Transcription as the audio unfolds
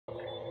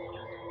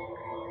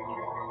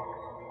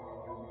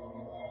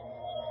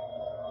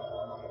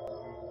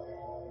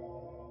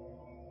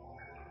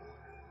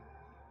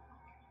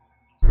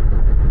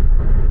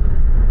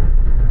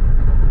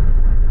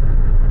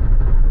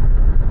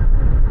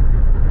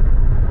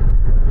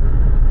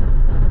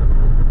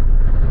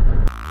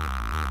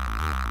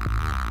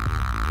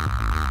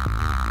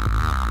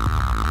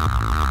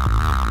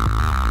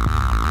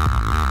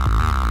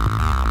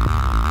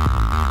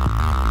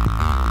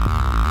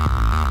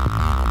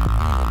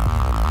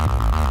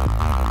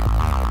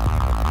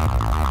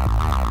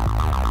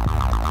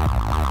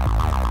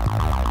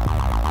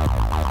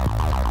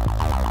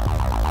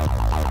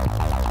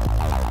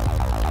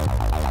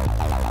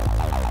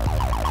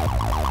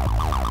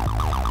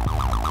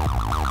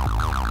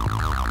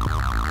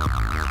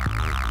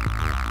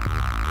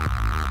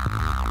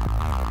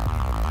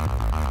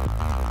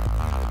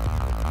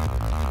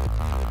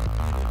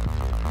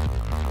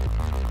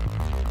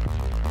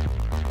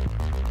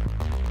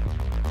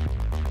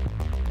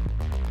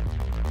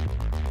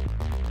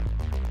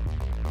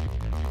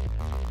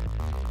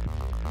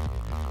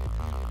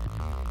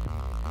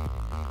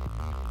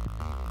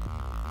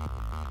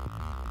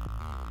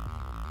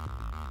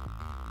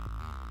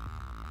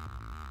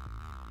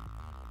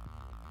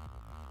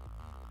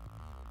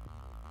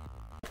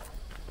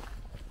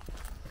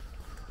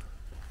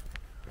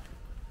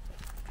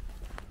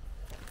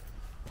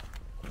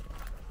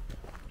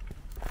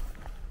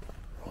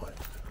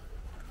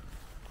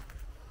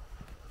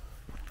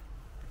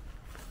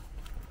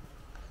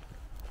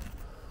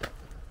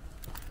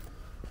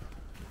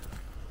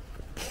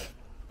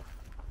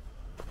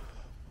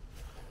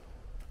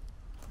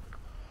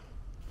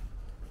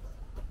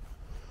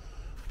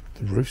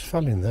The roof's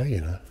fell in there, you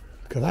know.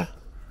 Look at that.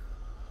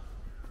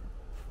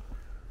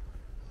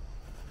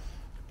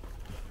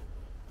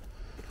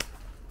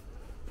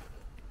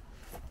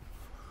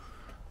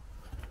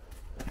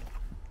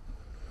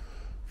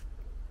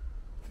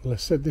 Well, I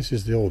said this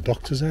is the old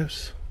doctor's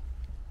house.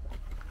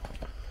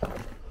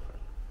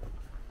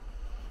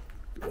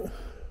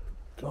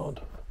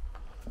 God.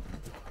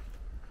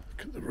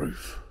 Look at the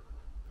roof.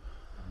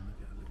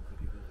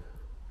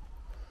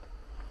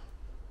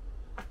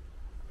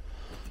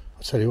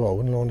 I'll tell you what, I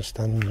wouldn't want to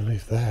stand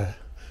underneath there.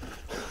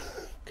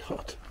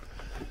 God.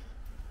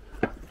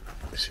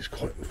 This is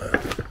quite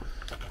mad.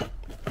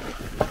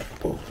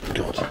 Oh,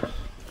 God.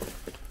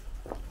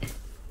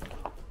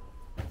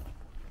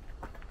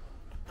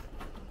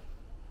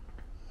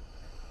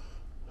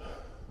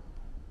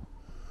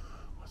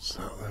 What's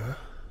that there?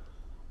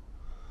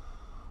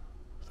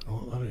 I don't know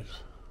what that is.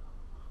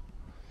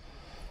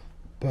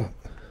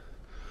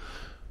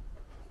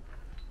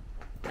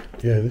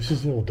 But, yeah, this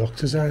is the old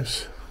doctor's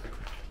house.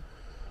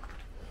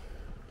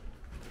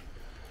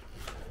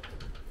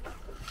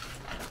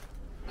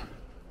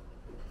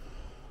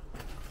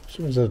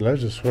 Someone's had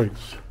loads of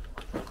sweets.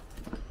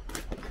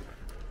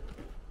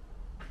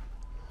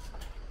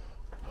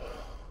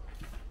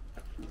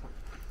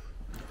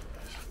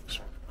 It's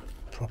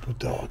proper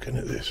dark, isn't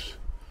it, this?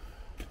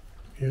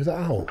 You hear that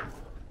owl?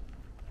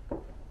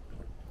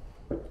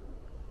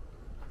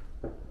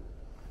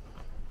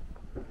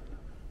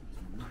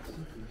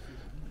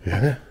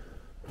 Yeah.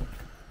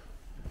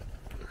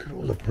 Look at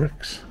all the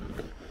bricks.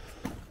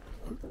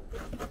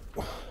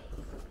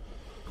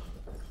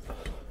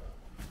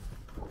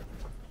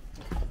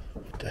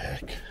 What the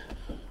heck?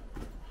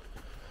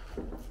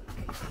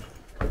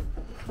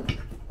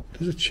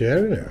 There's a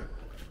chair in here.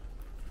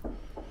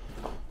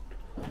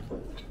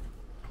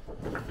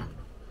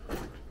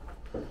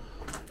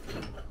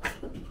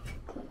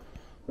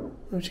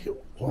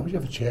 Why would you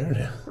have a chair in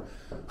here?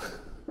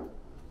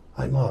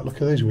 Hey Mark, look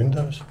at these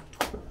windows.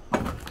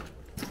 Look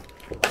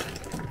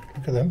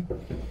at them.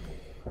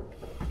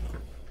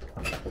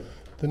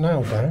 They're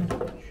nailed down.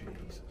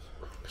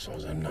 There's all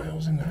them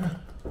nails in there.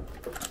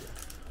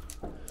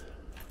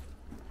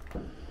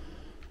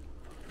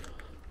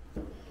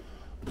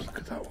 Look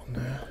at that one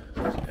there.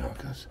 Yeah,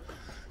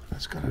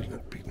 that's got a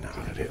big nail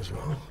in it as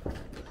well.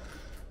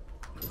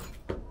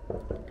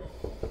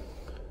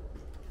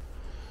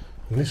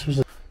 And this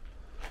was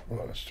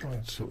right, let's try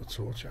and sort the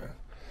torch out.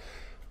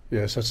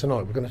 Yeah, so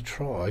tonight we're going to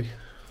try,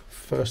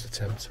 first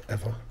attempt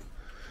ever,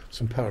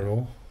 some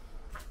paranormal.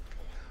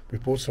 We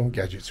brought some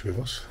gadgets with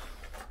us,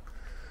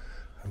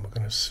 and we're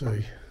going to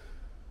see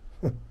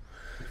if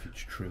it's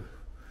true.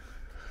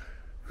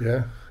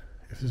 Yeah,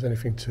 if there's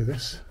anything to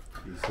this.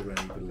 Is there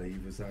any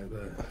believers out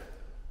there?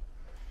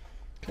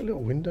 Got a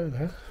little window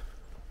there.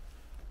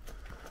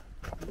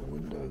 A little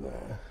window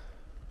there.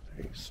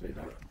 You can see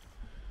that.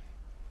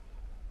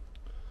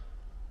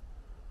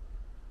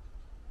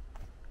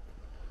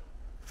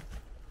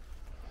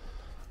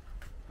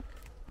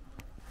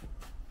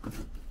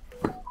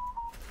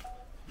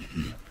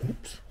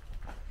 Oops.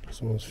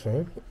 Someone's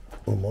phone.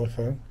 Or my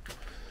phone.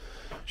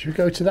 Should we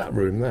go to that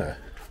room there?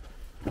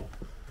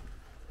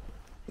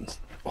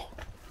 Oh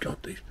God,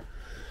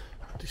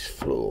 this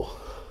floor.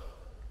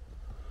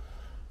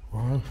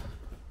 Wow.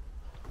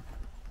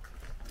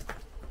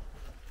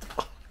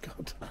 Oh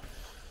God.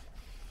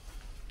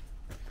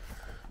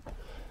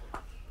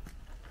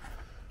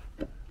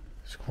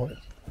 It's quite.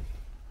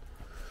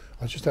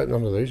 I just hope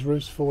none of these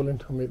roofs fall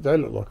in. I mean, they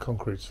look like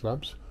concrete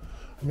slabs.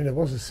 I mean, there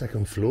was a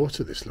second floor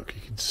to this. Look,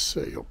 you can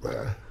see up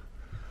there,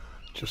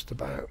 just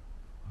about.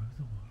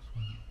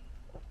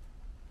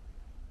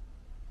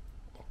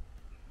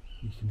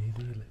 You can hear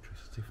the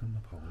electricity from the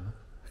pole.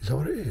 Is that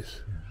what it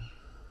is? Yeah.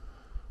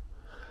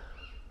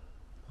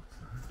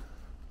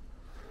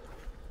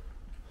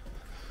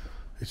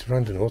 It's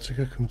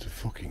Randonautica come to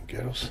fucking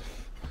get us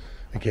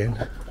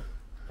again.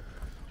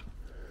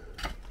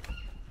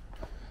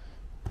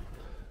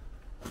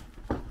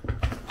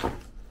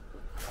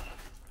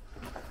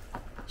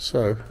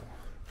 So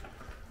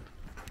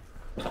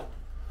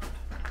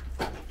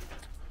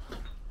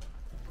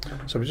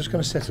we're just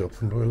going to set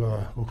up and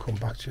we'll come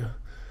back to you.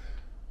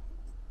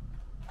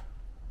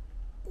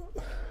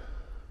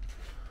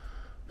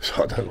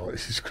 So I don't like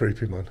this. It's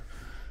creepy, man,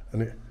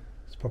 and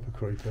it's proper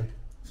creepy.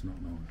 It's not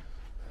nice.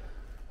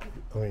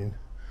 I mean,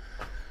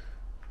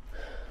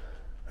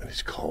 and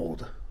it's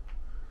cold.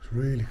 It's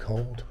really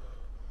cold.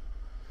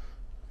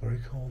 Very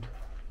cold.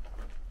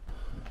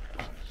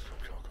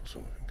 Shock or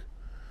something.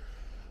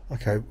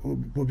 Okay,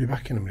 we'll be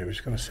back in a minute. We're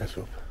just going to set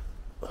up.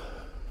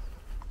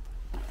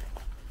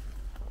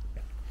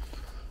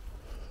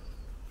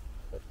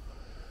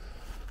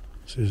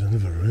 So there's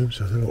another room,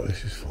 so I don't know what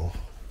this is for.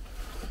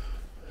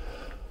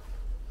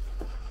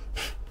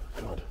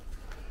 God.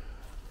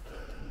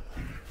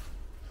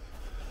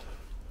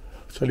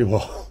 I'll tell you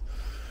what.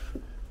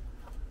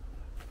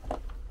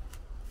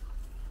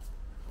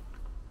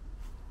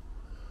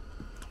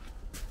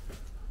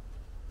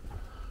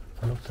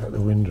 If I looked out the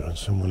window and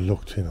someone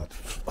looked in, I'd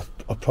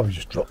probably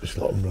just drop this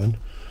lot and run.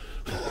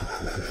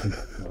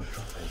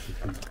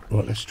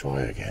 Right, let's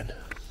try it again.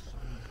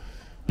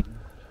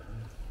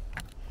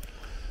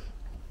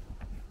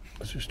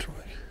 Let's just try.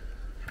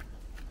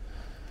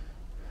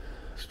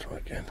 Let's try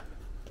again.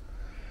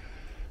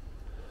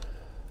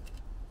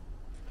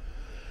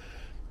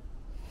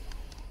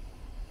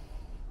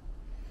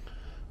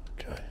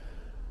 Okay.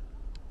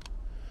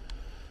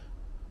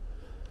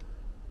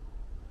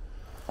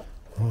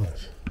 Right.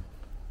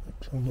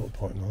 Oops, I'm not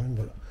 0.9,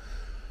 but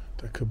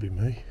that could be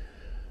me.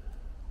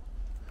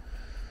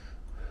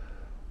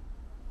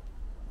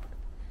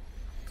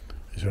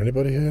 Is there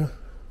anybody here?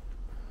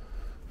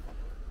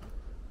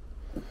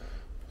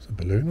 There's a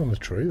balloon on the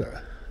tree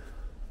there.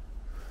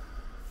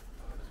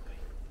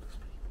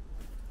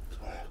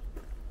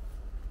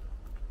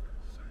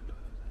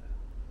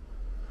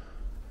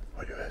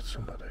 Oh, you heard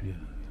somebody? Yeah,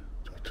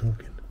 Stop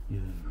talking. yeah.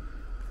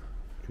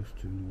 Just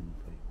two normal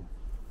people.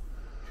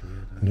 Should we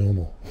hear that?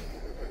 Normal.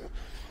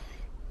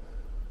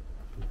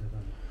 Should we hear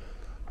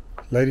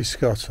that? Lady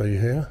Scott, are you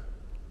here?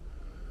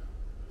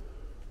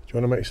 Do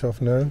you want to make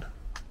yourself known?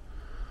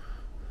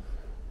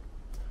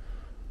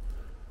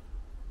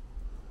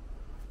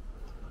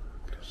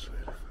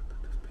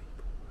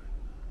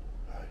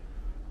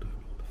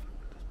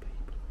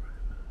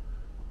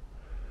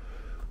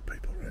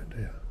 People around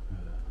here.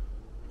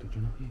 Did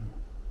you not hear?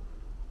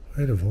 I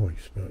heard a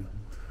voice, but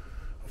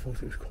I thought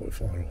it was quite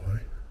far away.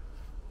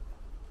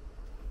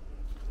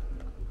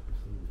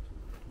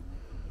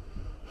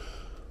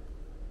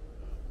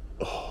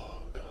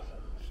 Oh, God.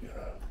 You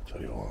know,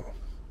 tell you what.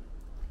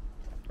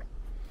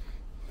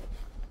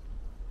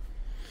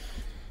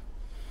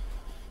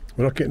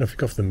 We're not getting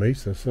nothing off the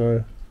meter,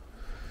 so...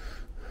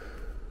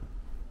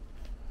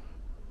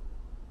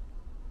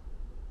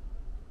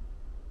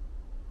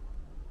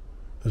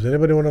 Does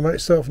anybody want to make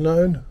itself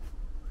known?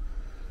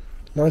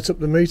 Light up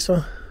the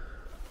meter.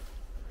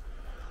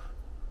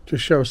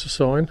 Just show us a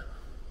sign.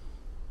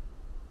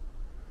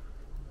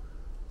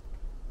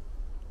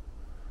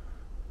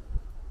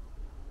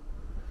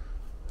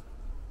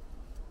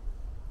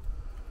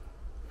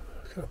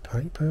 Look at a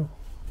paint peel.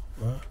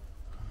 Wow.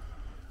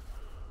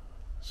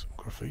 Some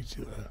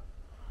graffiti there.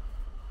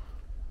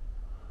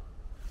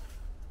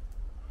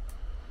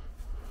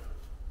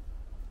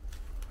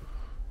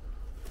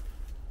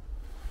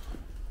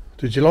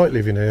 Did you like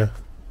living here?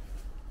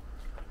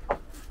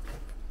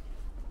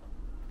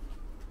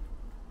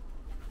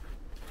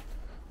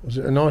 Was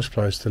it a nice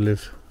place to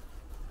live?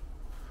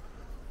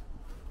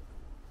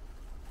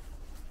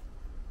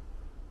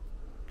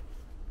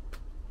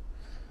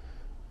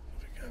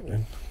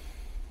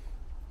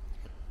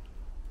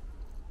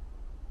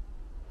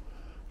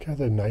 Look how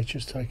the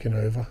nature's taken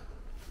over.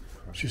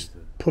 Just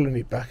pulling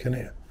it back, isn't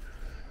it?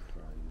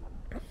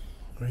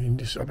 I mean,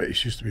 I bet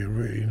it used to be a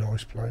really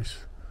nice place.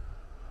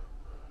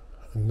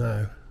 And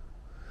now,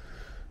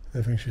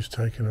 everything's just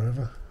taken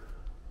over.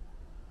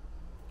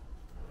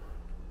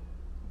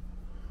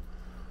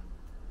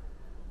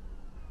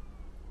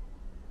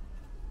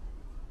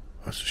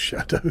 That's a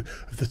shadow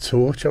of the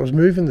torch. I was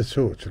moving the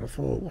torch and I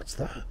thought, what's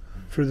that?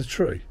 Through the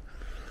tree.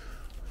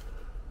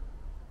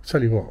 I'll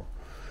tell you what,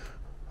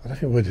 I don't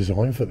think we're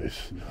designed for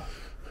this.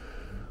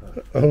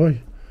 Are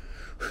we?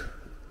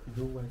 It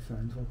always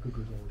sounds like a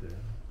good idea.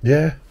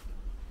 Yeah.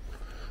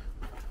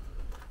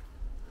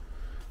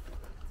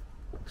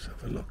 Let's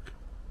have a look.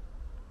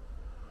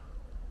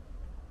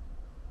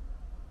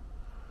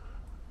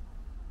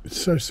 It's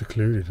so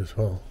secluded as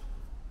well.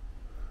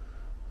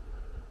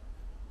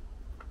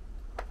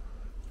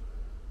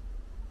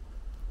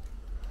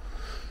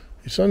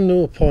 It's on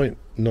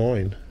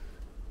 0.9.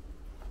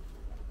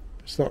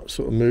 It's not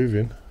sort of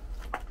moving.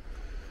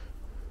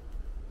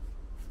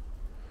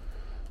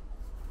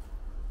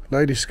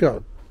 Lady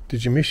Scott,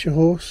 did you miss your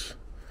horse?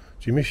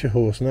 Do you miss your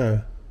horse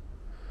now?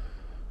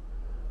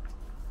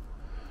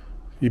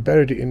 You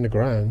buried it in the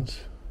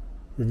grounds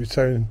with its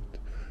own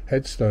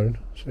headstone,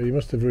 so you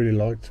must have really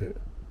liked it.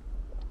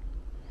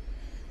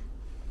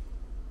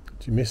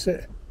 Do you miss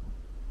it?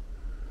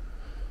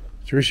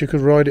 Do you wish you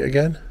could ride it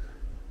again?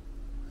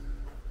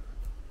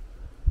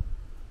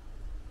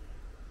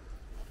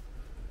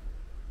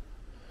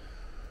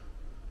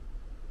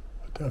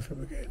 I don't think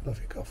we're getting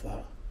nothing off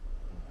that.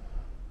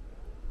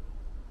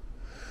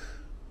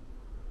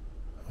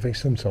 I think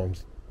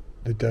sometimes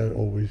they don't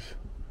always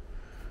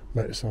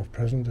make themselves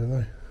present, do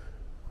they?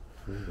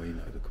 For all we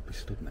know, they could be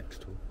stood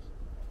next to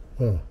us.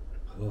 Oh,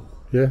 Oh.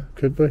 yeah,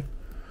 could be.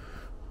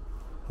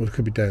 Or they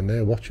could be down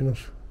there watching us,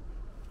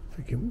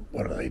 thinking,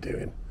 what are they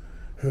doing?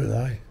 Who are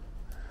they?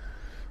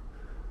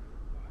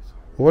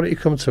 Well, why don't you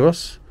come to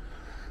us?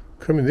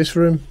 Come in this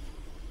room.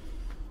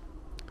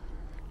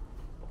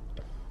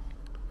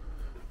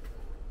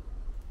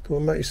 Come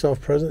and make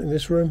yourself present in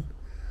this room.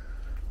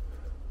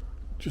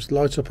 Just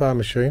light up our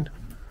machine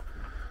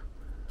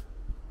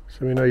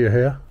so we know you're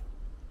here.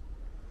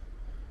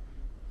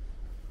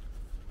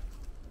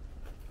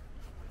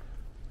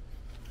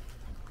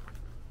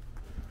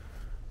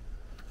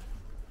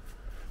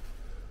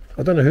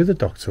 I don't know who the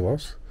doctor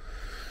was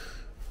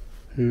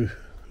who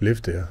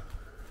lived here,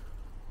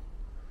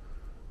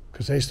 because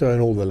Because they used to own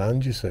all the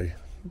land, you see,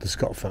 the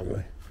Scott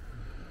family.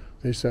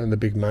 They used to own the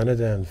big manor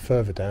down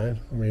further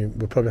down. I mean,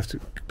 we'll probably have to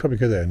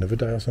go there another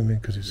day or something,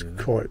 because it's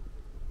quite a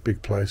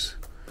big place.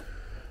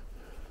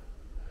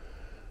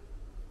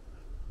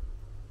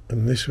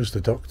 And this was the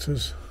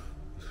doctor's.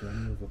 Is there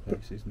any other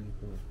places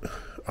nearby?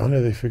 I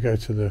know if we go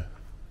to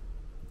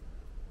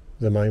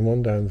the main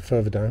one down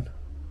further down.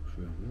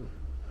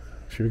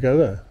 Should we go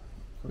there?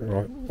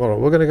 Right. All right.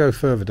 We're going to go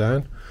further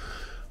down.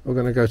 We're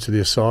going to go to the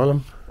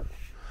asylum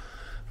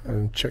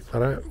and check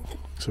that out.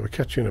 So we'll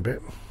catch you in a bit.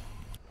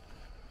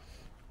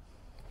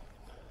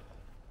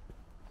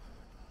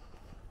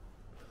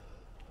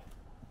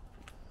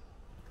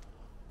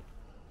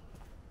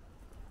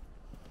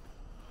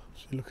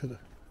 See, look at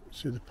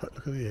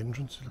the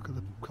entrance. Look at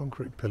the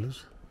concrete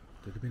pillars.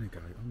 There'd have been a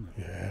gate on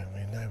there. Yeah, I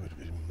mean, they would have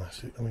been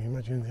massive. I mean,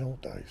 imagine in the old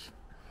days.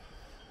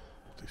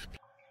 This